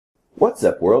What's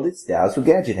up world, it's Dow's with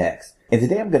Gadget Hacks, and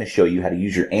today I'm going to show you how to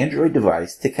use your Android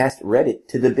device to cast Reddit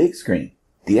to the big screen.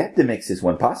 The app that makes this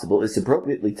one possible is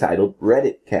appropriately titled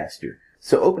RedditCaster,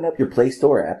 so open up your Play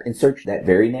Store app and search that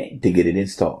very name to get it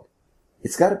installed.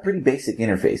 It's got a pretty basic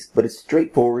interface, but it's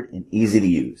straightforward and easy to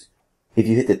use. If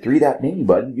you hit the three-dot menu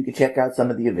button, you can check out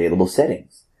some of the available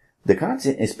settings. The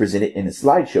content is presented in a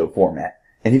slideshow format,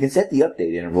 and you can set the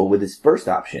update interval with this first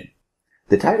option.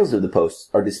 The titles of the posts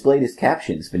are displayed as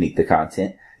captions beneath the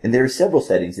content, and there are several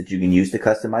settings that you can use to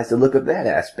customize the look of that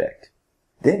aspect.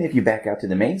 Then if you back out to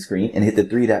the main screen and hit the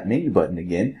three-dot menu button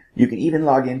again, you can even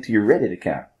log into your Reddit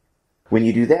account. When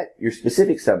you do that, your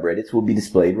specific subreddits will be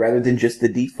displayed rather than just the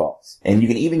defaults, and you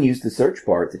can even use the search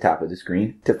bar at the top of the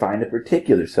screen to find a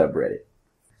particular subreddit.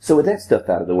 So with that stuff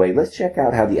out of the way, let's check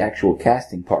out how the actual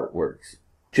casting part works.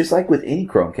 Just like with any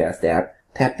Chromecast app,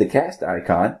 tap the cast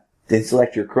icon, then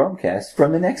select your Chromecast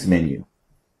from the next menu.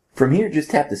 From here, just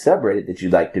tap the subreddit that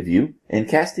you'd like to view, and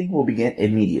casting will begin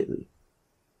immediately.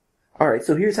 Alright,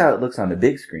 so here's how it looks on the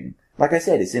big screen. Like I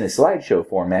said, it's in a slideshow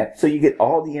format, so you get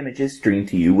all the images streamed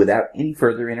to you without any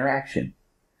further interaction.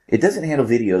 It doesn't handle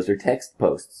videos or text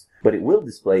posts, but it will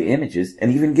display images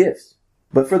and even GIFs.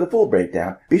 But for the full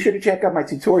breakdown, be sure to check out my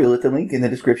tutorial at the link in the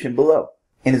description below.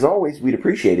 And as always, we'd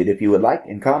appreciate it if you would like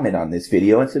and comment on this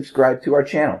video and subscribe to our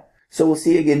channel. So we'll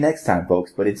see you again next time,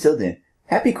 folks, but until then,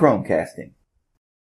 happy Chromecasting!